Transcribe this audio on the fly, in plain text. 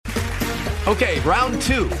Okay, round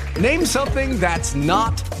two. Name something that's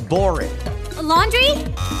not boring. A laundry?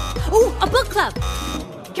 Ooh, a book club.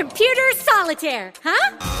 Computer solitaire,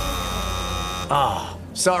 huh? Ah,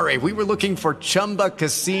 sorry, we were looking for Chumba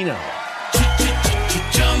Casino.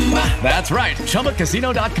 That's right,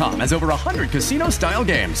 ChumbaCasino.com has over 100 casino-style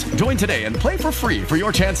games. Join today and play for free for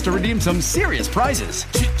your chance to redeem some serious prizes.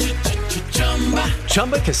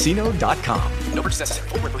 ChumbaCasino.com. No purchase necessary.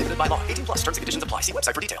 Void where prohibited by law. 18+ terms and conditions apply. See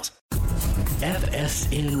website for details.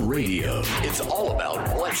 FSN Radio. It's all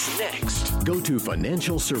about what's next. Go to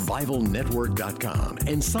FinancialSurvivalNetwork.com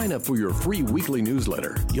and sign up for your free weekly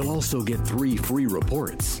newsletter. You'll also get 3 free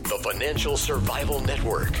reports. The Financial Survival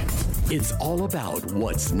Network. It's all about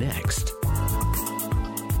what's next.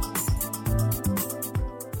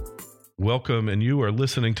 Welcome, and you are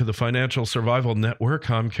listening to the Financial Survival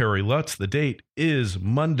Network. I'm Kerry Lutz. The date is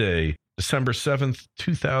Monday, December 7th,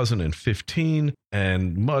 2015,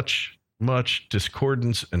 and much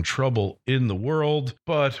discordance and trouble in the world.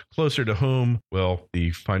 But closer to home, well,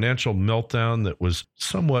 the financial meltdown that was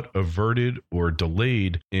somewhat averted or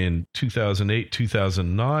delayed in 2008,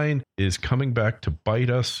 2009 is coming back to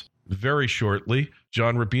bite us very shortly.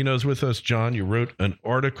 John Rubino's with us. John, you wrote an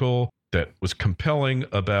article that was compelling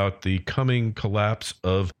about the coming collapse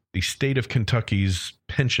of the state of Kentucky's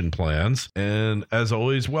pension plans. And as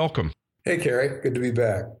always, welcome. Hey, Kerry. Good to be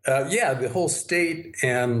back. The whole state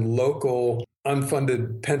and local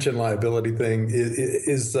unfunded pension liability thing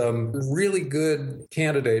is really good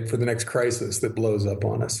candidate for the next crisis that blows up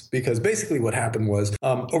on us. Because basically what happened was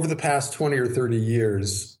over the past 20 or 30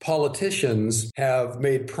 years, politicians have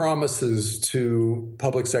made promises to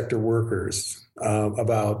public sector workers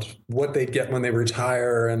about what they'd get when they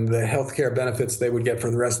retire and the health care benefits they would get for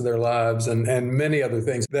the rest of their lives and many other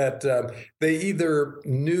things that they either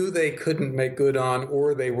knew they couldn't make good on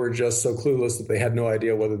or they were just so clueless that they had no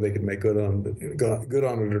idea whether they could make good on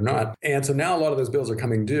it or not. And so now a lot of those bills are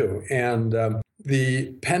coming due. And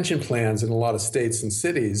the pension plans in a lot of states and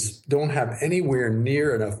cities don't have anywhere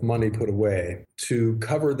near enough money put away to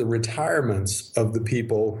cover the retirements of the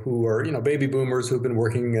people who are, baby boomers who've been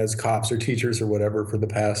working as cops or teachers or whatever for the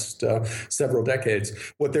past several decades,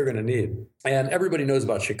 what they're going to need. And everybody knows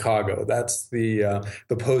about Chicago. That's the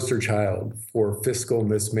poster child for fiscal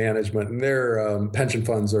mismanagement. And their pension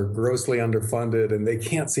funds are grossly underfunded, and they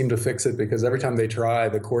can't seem to fix it because every time they try,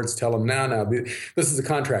 the courts tell them, no, this is a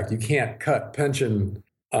contract. You can't cut pension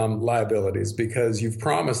liabilities because you've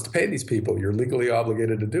promised to pay these people. You're legally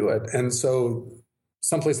obligated to do it. And so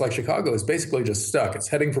someplace like Chicago is basically just stuck. It's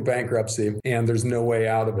heading for bankruptcy, and there's no way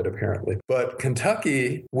out of it, apparently. But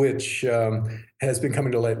Kentucky, which has been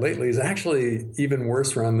coming to light lately, is actually even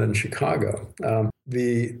worse run than Chicago.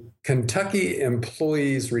 The Kentucky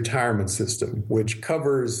Employees Retirement System, which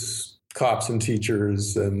covers cops and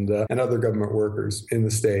teachers and other government workers in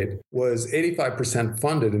the state, was 85%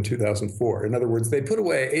 funded in 2004. In other words, they put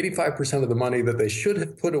away 85% of the money that they should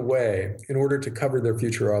have put away in order to cover their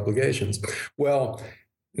future obligations. Well,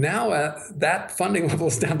 now that funding level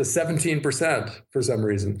is down to 17% for some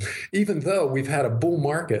reason, even though we've had a bull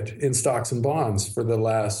market in stocks and bonds for the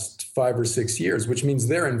last 5 or 6 years, which means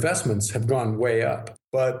their investments have gone way up.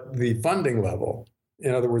 But the funding level,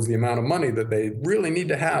 in other words, the amount of money that they really need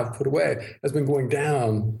to have put away, has been going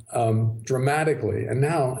down dramatically. And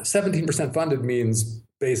now 17% funded means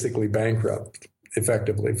basically bankrupt,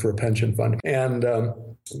 effectively, for a pension fund. And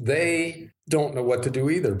they don't know what to do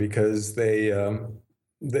either because they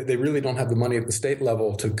really don't have the money at the state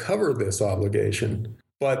level to cover this obligation.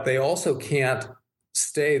 But they also can't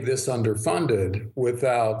stay this underfunded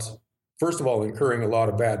without, first of all, incurring a lot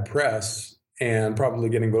of bad press and probably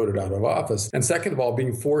getting voted out of office. And second of all,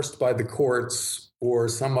 being forced by the courts or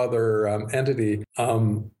some other entity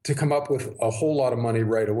to come up with a whole lot of money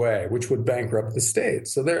right away, which would bankrupt the state.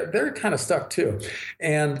 So they're kind of stuck too.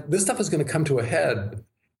 And this stuff is going to come to a head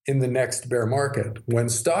in the next bear market. When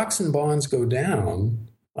stocks and bonds go down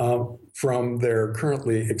from their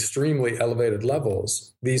currently extremely elevated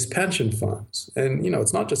levels, these pension funds, and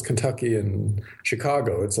it's not just Kentucky and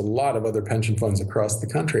Chicago, it's a lot of other pension funds across the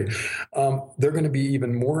country, they're going to be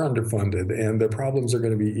even more underfunded, and their problems are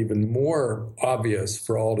going to be even more obvious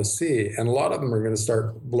for all to see. And a lot of them are going to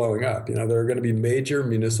start blowing up. There are going to be major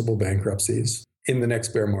municipal bankruptcies in the next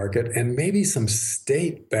bear market, and maybe some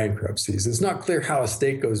state bankruptcies. It's not clear how a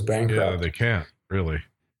state goes bankrupt. Yeah, they can't really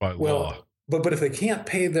by law. But if they can't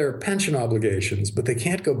pay their pension obligations, but they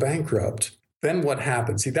can't go bankrupt, then what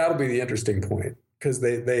happens? See, that'll be the interesting point, because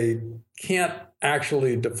they can't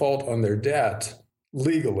actually default on their debt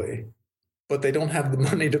legally, but they don't have the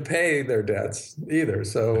money to pay their debts either.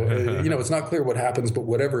 So, it's not clear what happens, but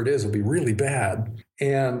whatever it is will be really bad.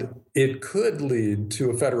 And it could lead to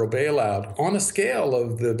a federal bailout on a scale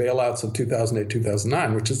of the bailouts of 2008,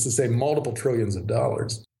 2009, which is to say multiple trillions of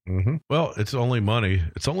dollars. Mm-hmm. Well, it's only money.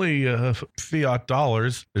 It's only fiat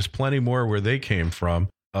dollars. There's plenty more where they came from.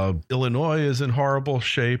 Illinois is in horrible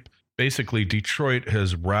shape. Basically, Detroit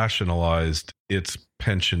has rationalized its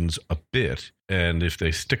pensions a bit. And if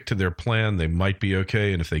they stick to their plan, they might be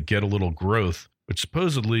okay. And if they get a little growth, which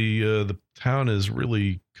supposedly the town is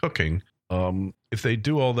really cooking, if they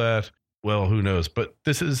do all that, well, who knows? But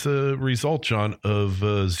this is a result, John, of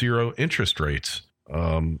zero interest rates.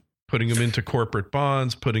 Putting them into corporate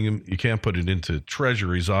bonds, you can't put it into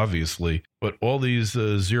treasuries, obviously, but all these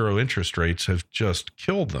zero interest rates have just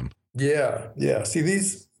killed them. Yeah. See,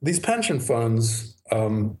 these pension funds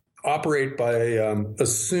operate by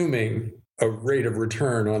assuming a rate of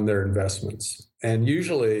return on their investments. And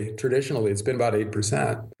traditionally, it's been about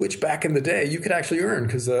 8%, which back in the day you could actually earn,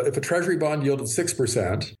 because if a treasury bond yielded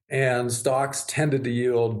 6% and stocks tended to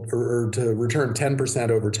yield or to return 10%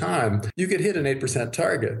 over time, you could hit an 8%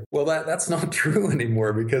 target. Well, that's not true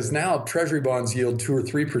anymore, because now treasury bonds yield 2 or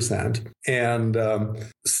 3%, and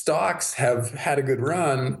stocks have had a good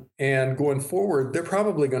run. And going forward, they're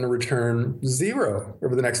probably going to return 0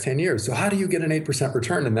 over the next 10 years. So how do you get an 8%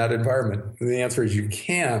 return in that environment? And the answer is you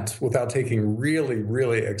can't without taking really,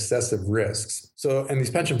 really excessive risks. So, and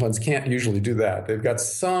these pension funds can't usually do that. They've got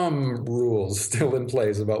some rules still in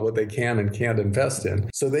place about what they can and can't invest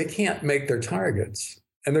in. So they can't make their targets.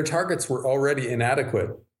 And their targets were already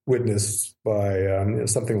inadequate, witnessed by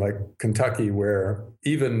something like Kentucky, where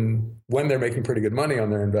even when they're making pretty good money on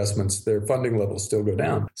their investments, their funding levels still go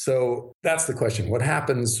down. So that's the question. What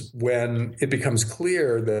happens when it becomes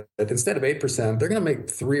clear that instead of 8%, they're going to make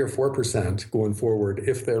 3 or 4% going forward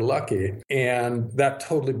if they're lucky? And that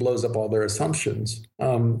totally blows up all their assumptions.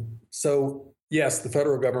 Yes, the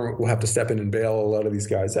federal government will have to step in and bail a lot of these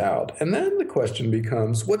guys out. And then the question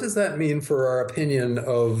becomes, what does that mean for our opinion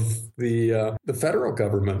of the federal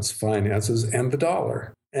government's finances and the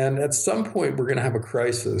dollar? And at some point, we're going to have a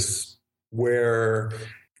crisis where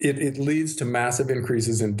it leads to massive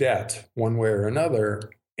increases in debt one way or another.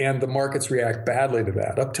 And the markets react badly to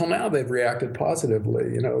that. Up till now, they've reacted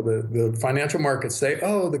positively. The financial markets say,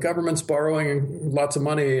 the government's borrowing lots of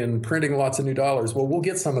money and printing lots of new dollars. Well, we'll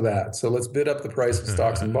get some of that. So let's bid up the price of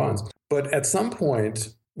stocks and bonds. But at some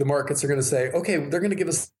point, the markets are going to say, okay, they're going to give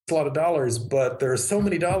us a lot of dollars, but there are so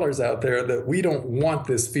many dollars out there that we don't want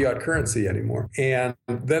this fiat currency anymore. And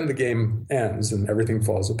then the game ends and everything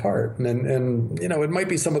falls apart. And it might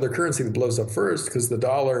be some other currency that blows up first, because the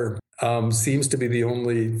dollar seems to be the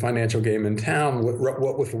only financial game in town,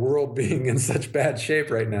 what with the world being in such bad shape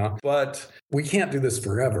right now. But we can't do this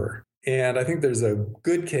forever. And I think there's a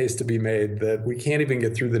good case to be made that we can't even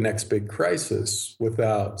get through the next big crisis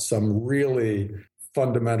without some really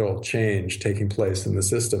fundamental change taking place in the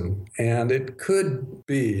system. And it could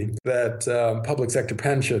be that public sector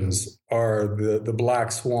pensions are the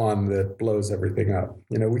black swan that blows everything up.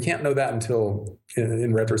 We can't know that until,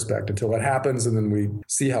 in retrospect, until it happens, and then we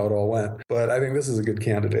see how it all went. But I think this is a good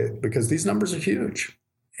candidate because these numbers are huge.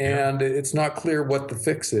 And it's not clear what the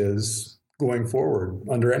fix is going forward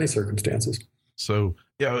under any circumstances. So,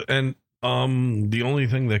 and the only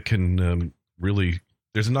thing that can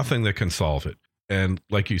there's nothing that can solve it. And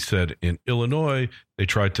like you said, in Illinois, they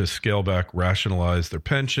tried to scale back, rationalize their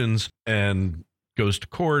pensions, and goes to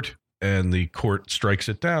court, and the court strikes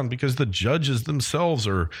it down because the judges themselves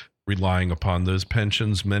are relying upon those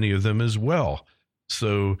pensions, many of them as well.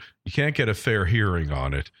 So you can't get a fair hearing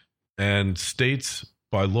on it. And states,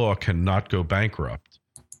 by law, cannot go bankrupt.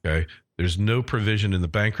 Okay, there's no provision in the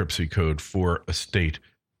bankruptcy code for a state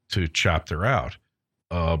to chapter out.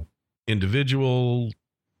 Individual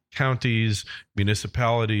counties,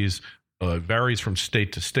 municipalities, varies from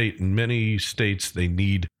state to state. In many states, they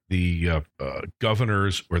need the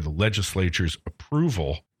governor's or the legislature's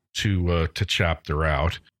approval to chapter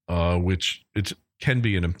out, which it can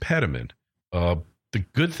be an impediment. The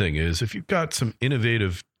good thing is, if you've got some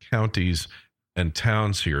innovative counties and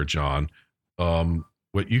towns here, John,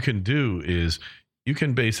 what you can do is you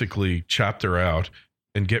can basically chapter out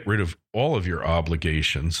and get rid of all of your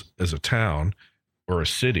obligations as a town or a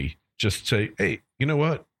city. Just say, hey, you know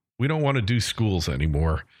what? We don't want to do schools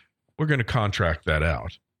anymore. We're going to contract that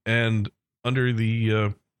out. And under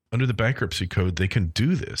the bankruptcy code, they can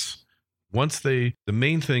do this. the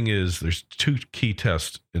main thing is there's two key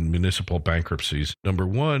tests in municipal bankruptcies. Number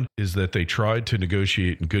one is that they tried to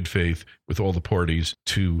negotiate in good faith with all the parties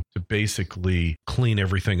to basically clean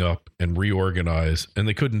everything up and reorganize, and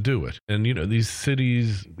they couldn't do it. And, these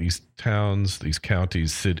cities, these towns, these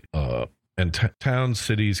counties, towns,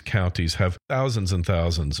 cities, counties have thousands and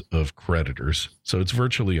thousands of creditors. So it's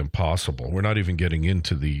virtually impossible. We're not even getting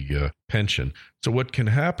into the pension. So what can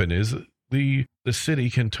happen is the city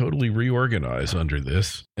can totally reorganize under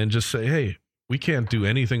this and just say, hey, we can't do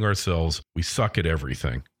anything ourselves. We suck at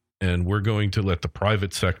everything. And we're going to let the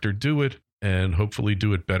private sector do it and hopefully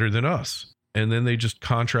do it better than us. And then they just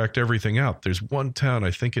contract everything out. There's one town,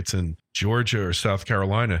 I think it's in Georgia or South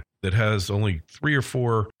Carolina, that has only 3 or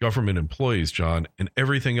 4 government employees, John, and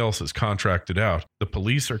everything else is contracted out. The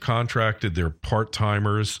police are contracted. They're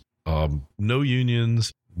part-timers, no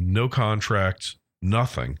unions, no contracts,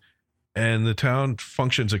 nothing. And the town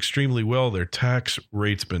functions extremely well. Their tax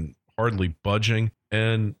rate's been hardly budging,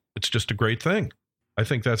 and it's just a great thing. I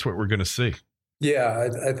think that's what we're going to see. Yeah,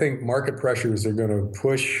 I think market pressures are going to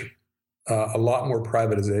push a lot more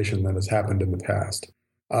privatization than has happened in the past.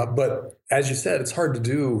 But as you said, it's hard to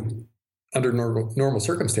do under normal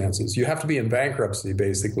circumstances. You have to be in bankruptcy,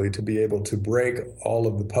 basically, to be able to break all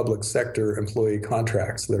of the public sector employee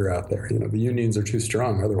contracts that are out there. The unions are too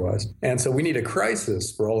strong otherwise. And so we need a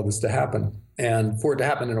crisis for all of this to happen. And for it to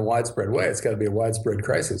happen in a widespread way, it's got to be a widespread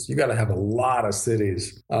crisis. You got to have a lot of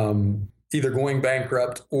cities either going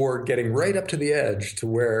bankrupt or getting right up to the edge to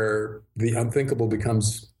where the unthinkable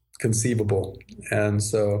becomes conceivable. And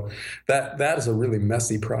so that is a really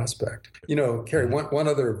messy prospect. Kerry, one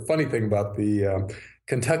other funny thing about the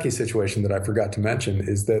Kentucky situation that I forgot to mention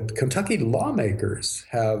is that Kentucky lawmakers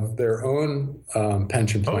have their own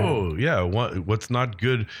pension plan. Oh, yeah. What's not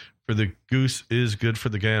good for the goose is good for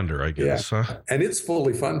the gander, I guess. Yeah. Huh? And it's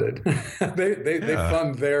fully funded. They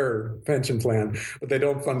fund their pension plan, but they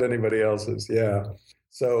don't fund anybody else's. Yeah.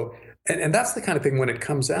 So, and that's the kind of thing when it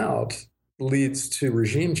comes out, leads to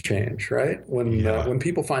regime change, right? When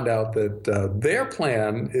people find out that their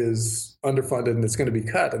plan is underfunded and it's going to be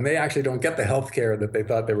cut, and they actually don't get the health care that they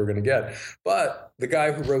thought they were going to get, but the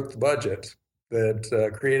guy who wrote the budget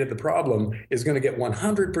that created the problem is going to get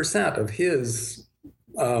 100% of his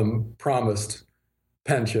promised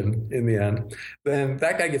pension in the end, then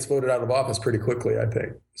that guy gets voted out of office pretty quickly, I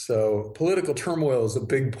think. So political turmoil is a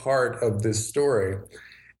big part of this story,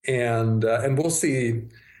 and we'll see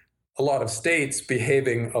a lot of states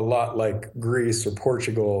behaving a lot like Greece or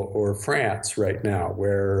Portugal or France right now,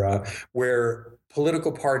 where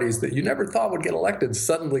political parties that you never thought would get elected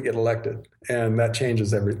suddenly get elected, and that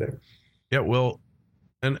changes everything. Yeah, well,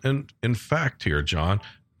 and in fact here, John,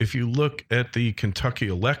 if you look at the Kentucky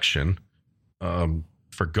election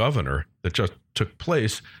for governor that just took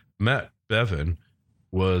place, Matt Bevin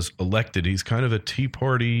was elected. He's kind of a Tea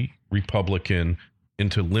Party Republican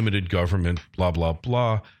into limited government, blah, blah,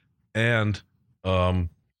 blah. And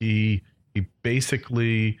he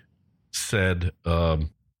basically said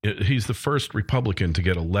he's the first Republican to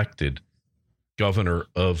get elected governor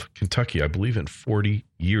of Kentucky, I believe, in 40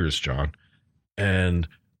 years, John. And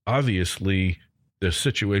obviously, the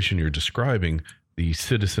situation you're describing, the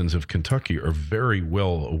citizens of Kentucky are very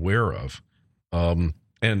well aware of.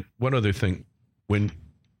 And one other thing,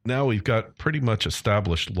 now we've got pretty much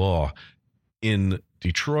established law in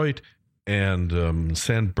Detroit and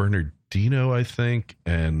San Bernardino, I think,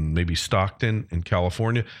 and maybe Stockton in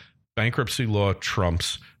California. Bankruptcy law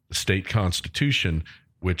trumps the state constitution,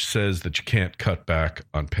 which says that you can't cut back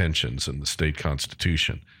on pensions in the state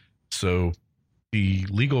constitution. So the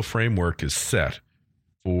legal framework is set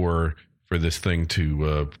for this thing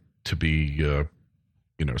to be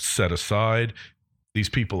set aside. These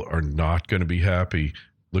people are not going to be happy.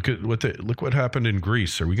 Look what happened in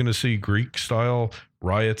Greece. Are we going to see Greek-style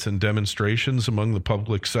riots and demonstrations among the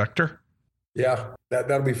public sector? Yeah,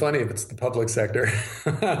 that'll be funny if it's the public sector.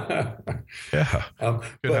 Yeah,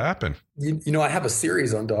 could happen. I have a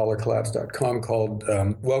series on dollarcollapse.com called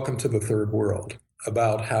Welcome to the Third World,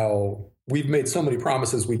 about how we've made so many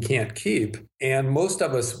promises we can't keep. And most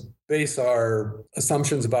of us base our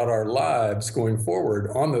assumptions about our lives going forward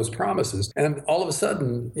on those promises. And all of a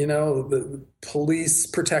sudden, the police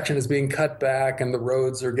protection is being cut back and the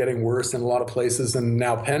roads are getting worse in a lot of places. And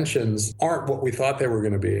now pensions aren't what we thought they were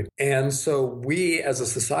going to be. And so we as a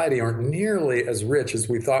society aren't nearly as rich as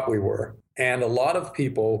we thought we were. And a lot of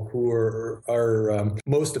people who are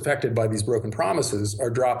most affected by these broken promises are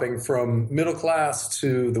dropping from middle class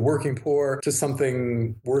to the working poor to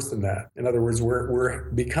something worse than that. In other words, we're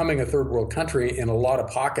becoming a third world country in a lot of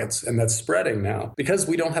pockets, and that's spreading now because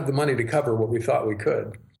we don't have the money to cover what we thought we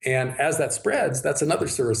could. And as that spreads, that's another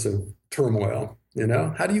source of turmoil.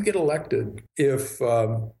 How do you get elected if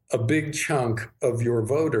a big chunk of your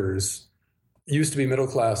voters used to be middle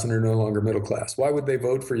class and are no longer middle class? Why would they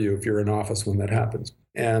vote for you if you're in office when that happens?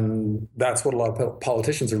 And that's what a lot of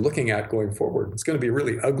politicians are looking at going forward. It's going to be a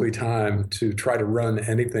really ugly time to try to run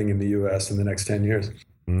anything in the U.S. in the next 10 years.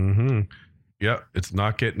 Mm-hmm. Yeah, it's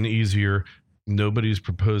not getting easier. Nobody's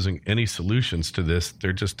proposing any solutions to this.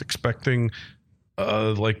 They're just expecting,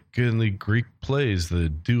 like in the Greek plays, the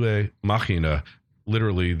Deus Machina,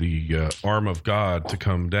 literally the arm of God to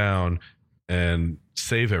come down and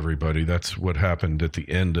save everybody. That's what happened at the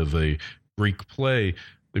end of a Greek play.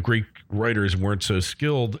 The Greek writers weren't so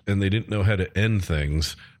skilled and they didn't know how to end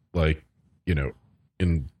things. Like,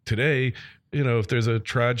 in today, if there's a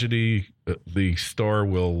tragedy, the star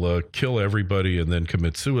will kill everybody and then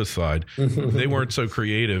commit suicide. They weren't so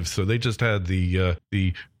creative, so they just had the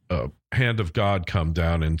hand of God come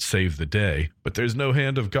down and save the day. But there's no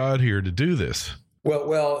hand of God here to do this.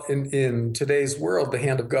 Well, in today's world, the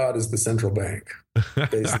hand of God is the central bank.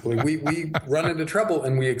 Basically, we run into trouble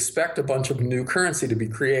and we expect a bunch of new currency to be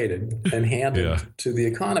created and handed to the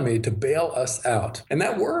economy to bail us out. And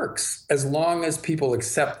that works as long as people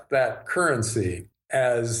accept that currency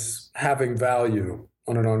as having value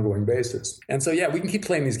on an ongoing basis. And so, we can keep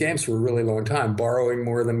playing these games for a really long time, borrowing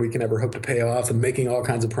more than we can ever hope to pay off and making all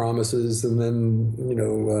kinds of promises and then,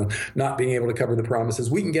 not being able to cover the promises.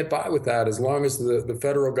 We can get by with that as long as the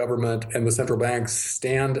federal government and the central banks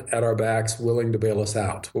stand at our backs willing to bail us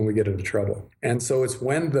out when we get into trouble. And so it's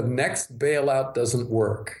when the next bailout doesn't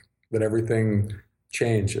work that everything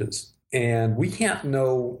changes. And we can't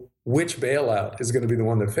know which bailout is going to be the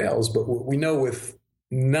one that fails, but we know with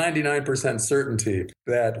 99% certainty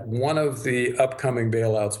that one of the upcoming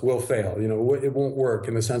bailouts will fail. It won't work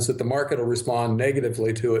in the sense that the market will respond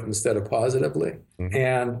negatively to it instead of positively. Mm-hmm.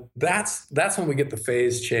 And that's when we get the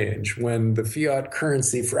phase change, when the fiat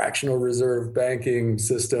currency fractional reserve banking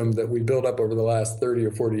system that we built up over the last 30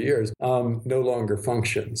 or 40 years no longer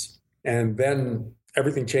functions. And then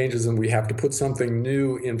everything changes and we have to put something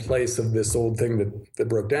new in place of this old thing that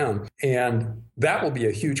broke down. And that will be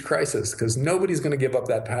a huge crisis because nobody's going to give up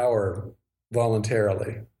that power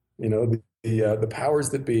voluntarily. The powers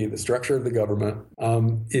that be, the structure of the government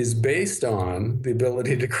is based on the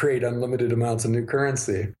ability to create unlimited amounts of new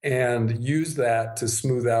currency and use that to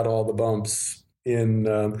smooth out all the bumps in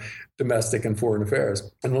domestic and foreign affairs.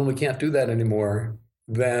 And when we can't do that anymore,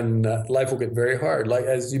 then life will get very hard. Like,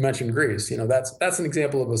 as you mentioned, Greece, that's an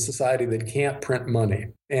example of a society that can't print money.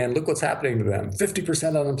 And look what's happening to them.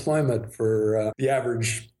 50% unemployment for the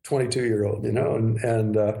average 22-year-old,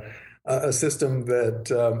 and a system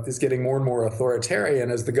that is getting more and more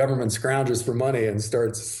authoritarian as the government scrounges for money and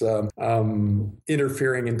starts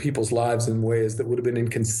interfering in people's lives in ways that would have been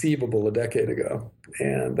inconceivable a decade ago.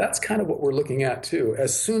 And that's kind of what we're looking at, too.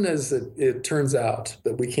 As soon as it turns out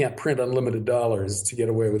that we can't print unlimited dollars to get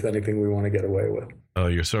away with anything we want to get away with. Oh,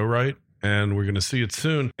 you're so right. And we're going to see it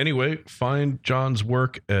soon. Anyway, find John's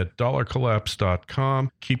work at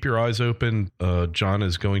dollarcollapse.com. Keep your eyes open. John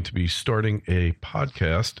is going to be starting a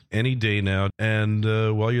podcast any day now. And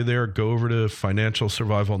while you're there, go over to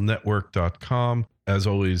financialsurvivalnetwork.com. As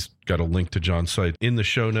always, got a link to John's site in the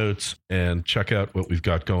show notes and check out what we've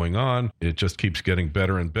got going on. It just keeps getting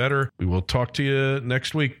better and better. We will talk to you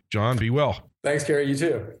next week. John, be well. Thanks, Gary. You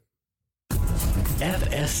too.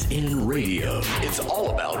 FSN Radio. It's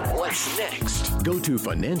all about what's next. Go to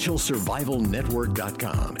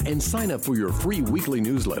financialsurvivalnetwork.com and sign up for your free weekly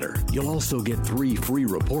newsletter. You'll also get 3 free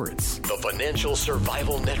reports. The Financial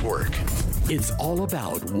Survival Network. It's all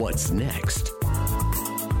about what's next.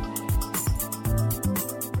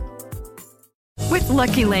 With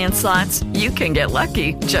Lucky Land Slots, you can get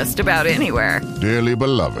lucky just about anywhere. Dearly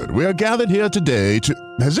beloved, we are gathered here today to...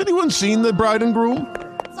 Has anyone seen the bride and groom?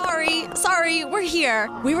 Sorry, we're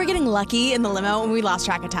here. We were getting lucky in the limo and we lost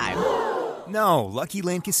track of time. No, Lucky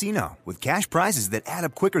Land Casino, with cash prizes that add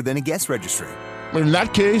up quicker than a guest registry. In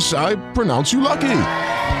that case, I pronounce you lucky.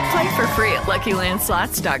 Play for free at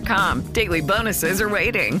LuckyLandSlots.com. Daily bonuses are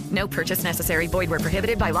waiting. No purchase necessary. Void where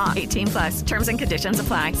prohibited by law. 18+. Terms and conditions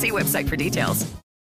apply. See website for details.